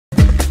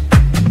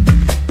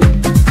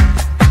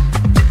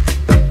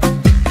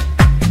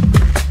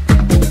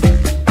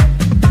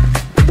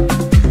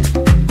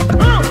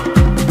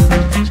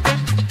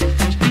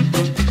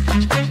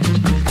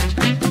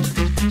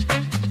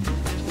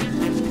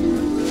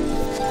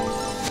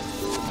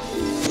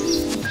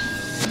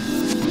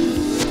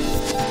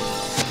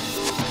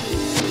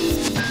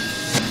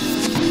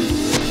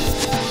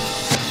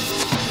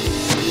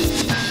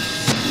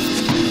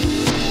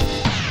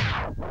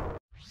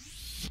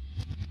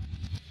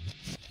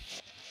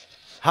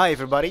Hi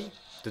everybody!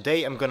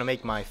 Today I'm gonna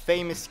make my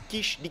famous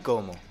Quiche di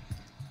Como.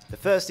 The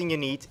first thing you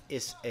need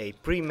is a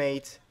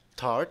pre-made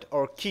tart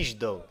or quiche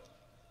dough.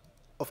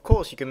 Of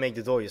course you can make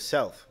the dough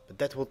yourself, but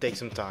that will take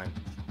some time.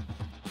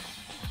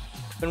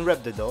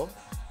 Unwrap the dough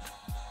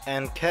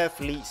and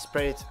carefully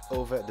spread it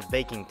over the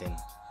baking tin.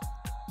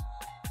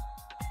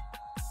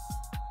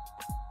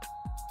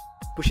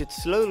 Push it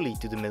slowly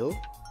to the middle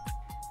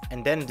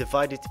and then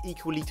divide it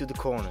equally to the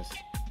corners.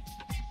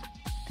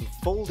 And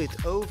fold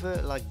it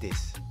over like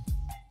this.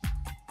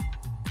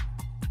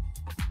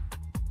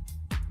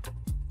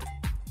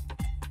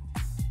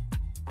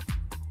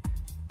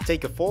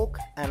 Take a fork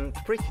and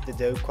prick the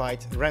dough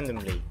quite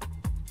randomly.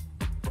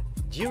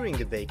 During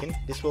the baking,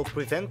 this will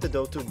prevent the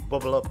dough to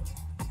bubble up.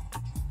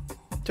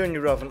 Turn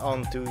your oven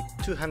on to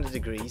 200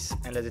 degrees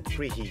and let it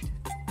preheat.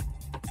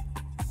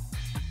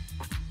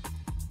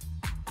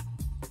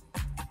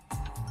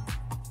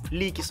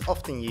 Leek is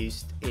often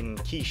used in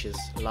quiches,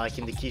 like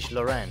in the quiche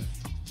Lorraine.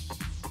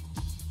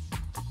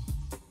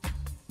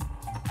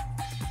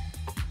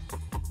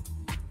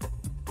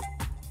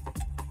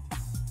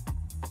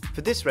 For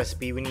this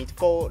recipe we need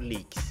 4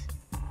 leeks.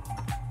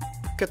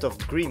 Cut off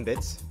the green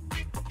bits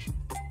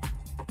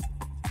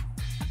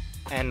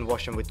and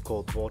wash them with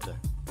cold water.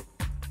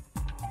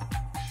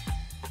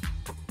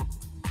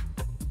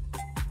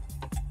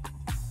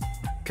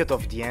 Cut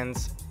off the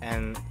ends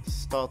and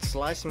start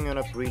slicing them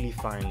up really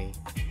finely.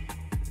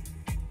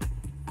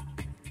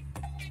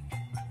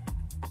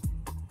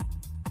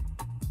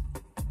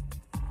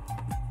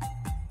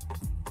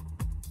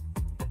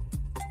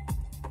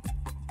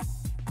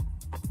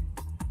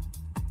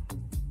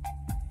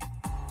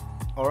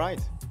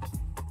 Alright,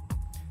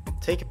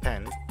 take a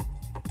pan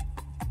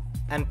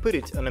and put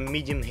it on a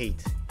medium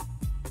heat.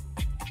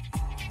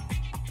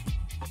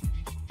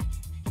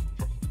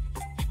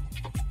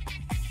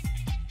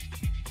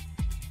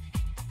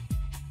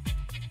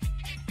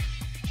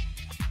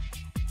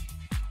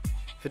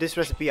 For this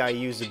recipe I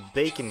use the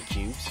bacon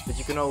cubes, but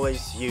you can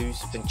always use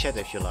pancetta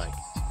if you like.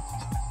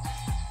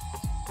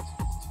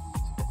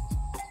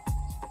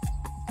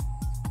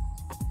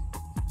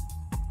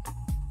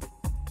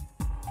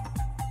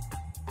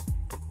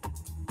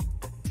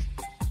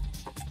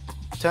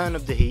 Turn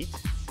up the heat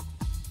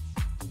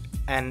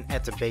and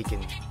add the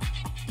bacon.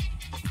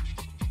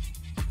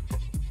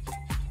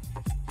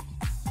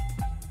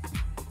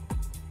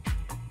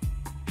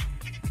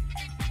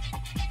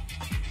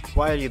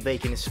 While your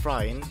bacon is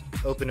frying,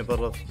 open a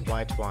bottle of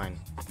white wine.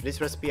 For this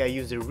recipe I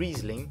use the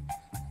Riesling,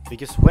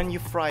 because when you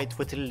fry it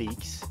with the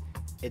leeks,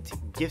 it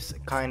gives a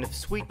kind of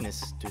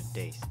sweetness to the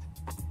taste.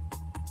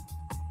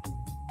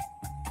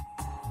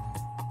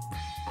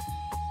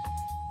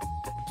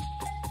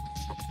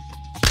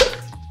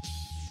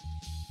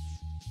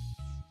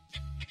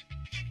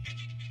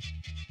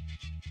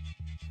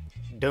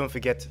 Don't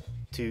forget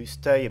to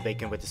stir your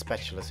bacon with a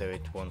spatula so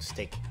it won't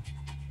stick.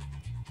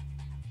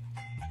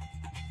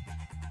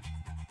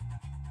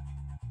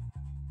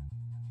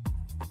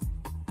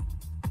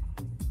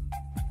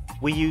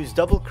 We use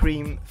double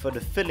cream for the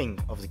filling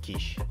of the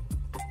quiche.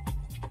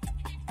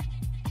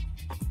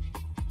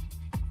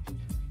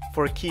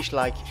 For a quiche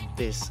like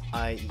this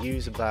I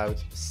use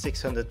about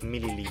 600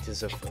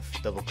 milliliters of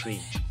double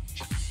cream.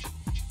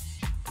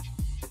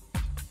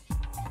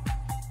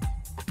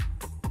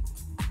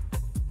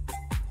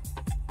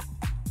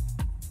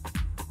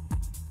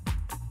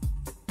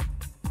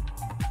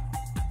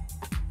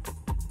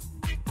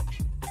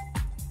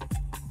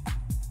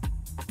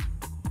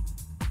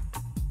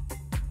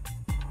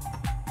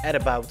 Add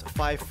about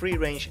 5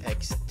 free-range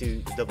eggs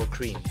to the double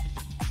cream.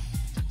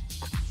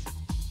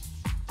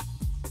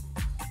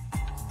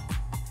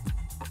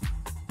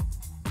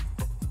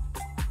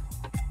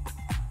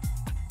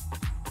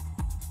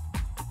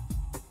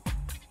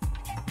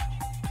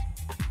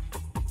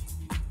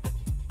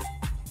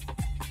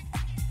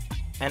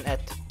 And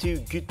add 2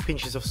 good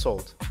pinches of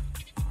salt.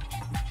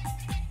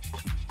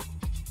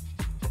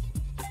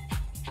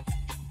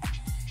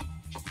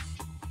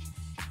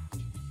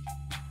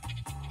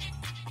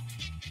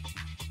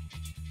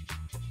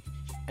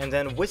 And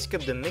then whisk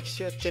up the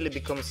mixture till it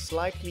becomes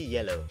slightly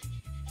yellow.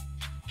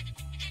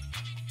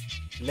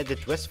 Let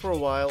it rest for a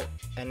while,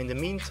 and in the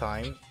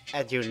meantime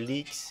add your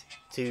leeks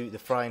to the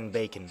frying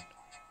bacon.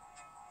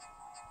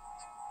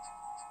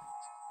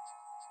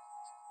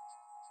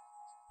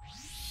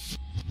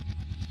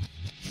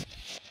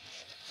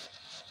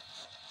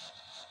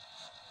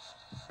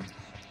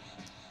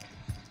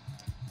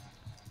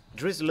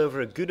 Drizzle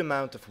over a good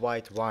amount of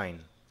white wine.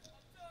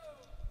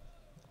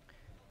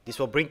 This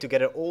will bring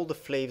together all the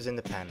flavors in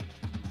the pan.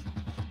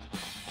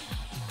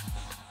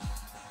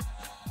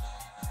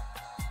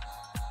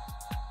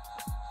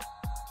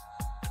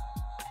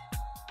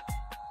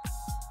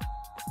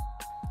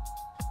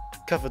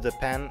 Cover the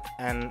pan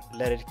and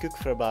let it cook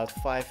for about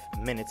 5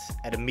 minutes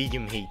at a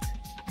medium heat.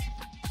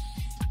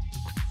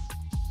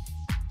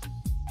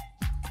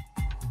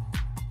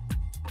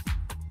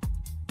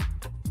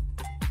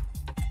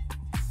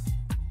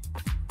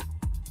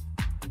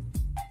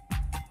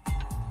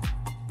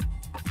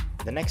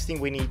 The next thing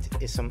we need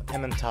is some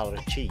Emmentaler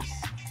cheese.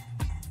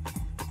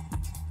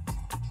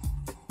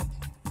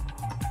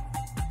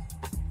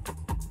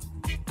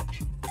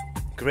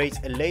 Grate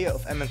a layer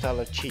of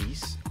Emmentaler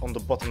cheese on the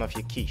bottom of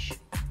your quiche.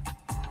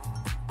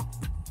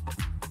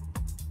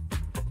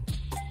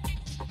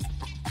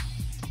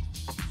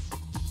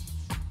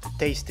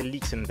 Taste the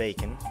leeks in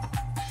bacon,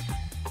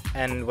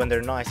 and when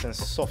they're nice and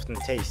soft and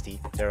tasty,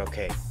 they're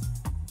okay.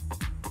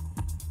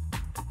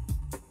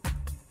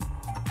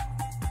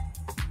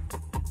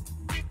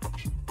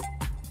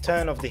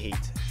 Turn off the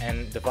heat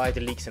and divide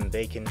the leeks and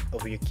bacon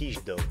over your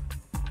quiche dough.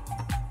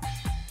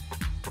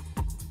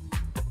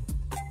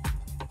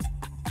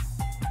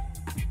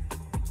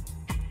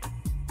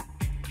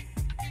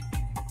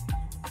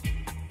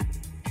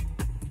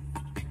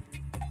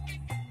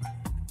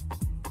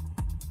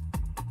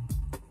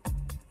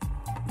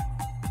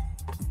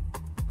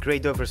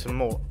 Grate over some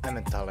more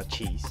Emmentaler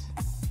cheese.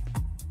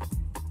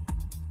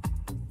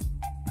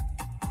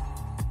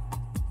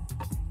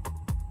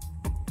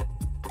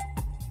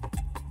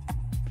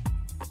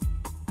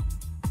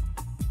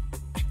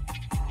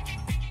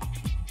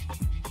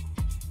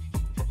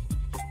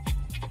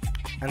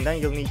 And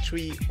then you'll need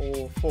 3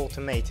 or 4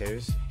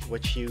 tomatoes,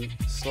 which you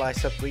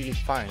slice up really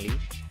finely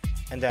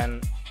and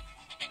then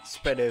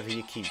spread over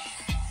your quiche.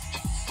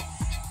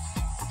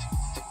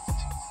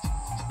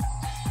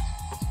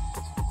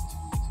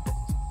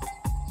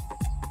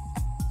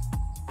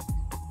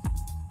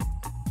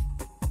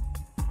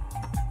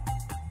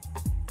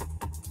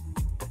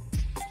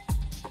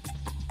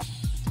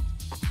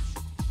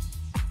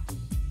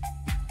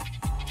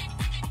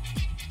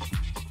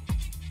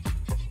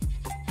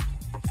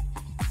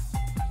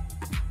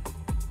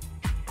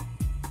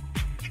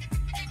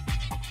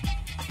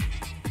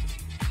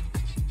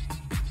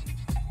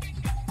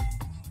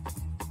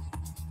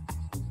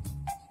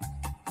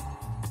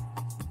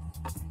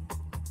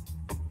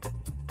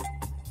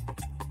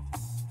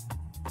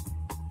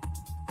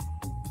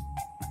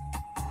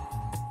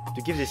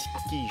 To give this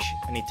quiche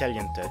an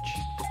Italian touch,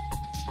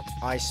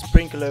 I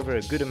sprinkle over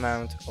a good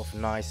amount of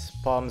nice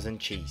Parmesan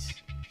cheese.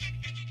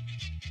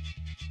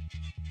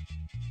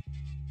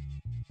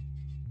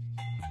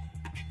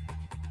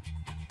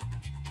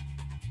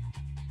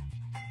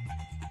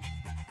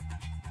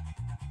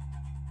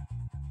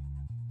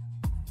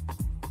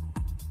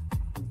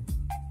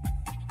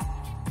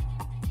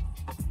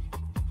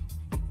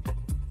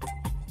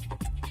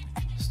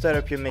 Stir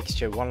up your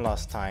mixture one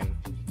last time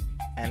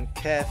and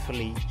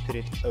carefully put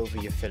it over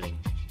your filling.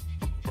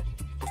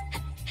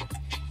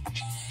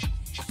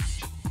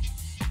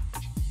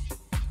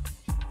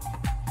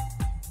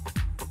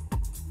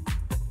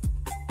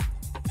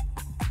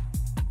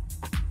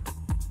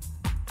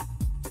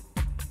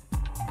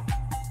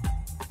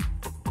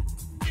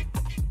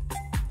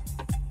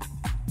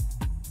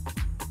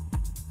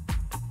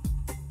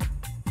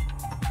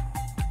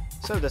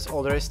 So that's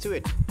all there is to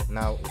it.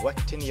 Now whack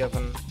it in the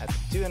oven at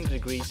 200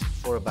 degrees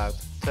for about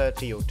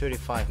 30 or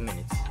 35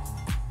 minutes.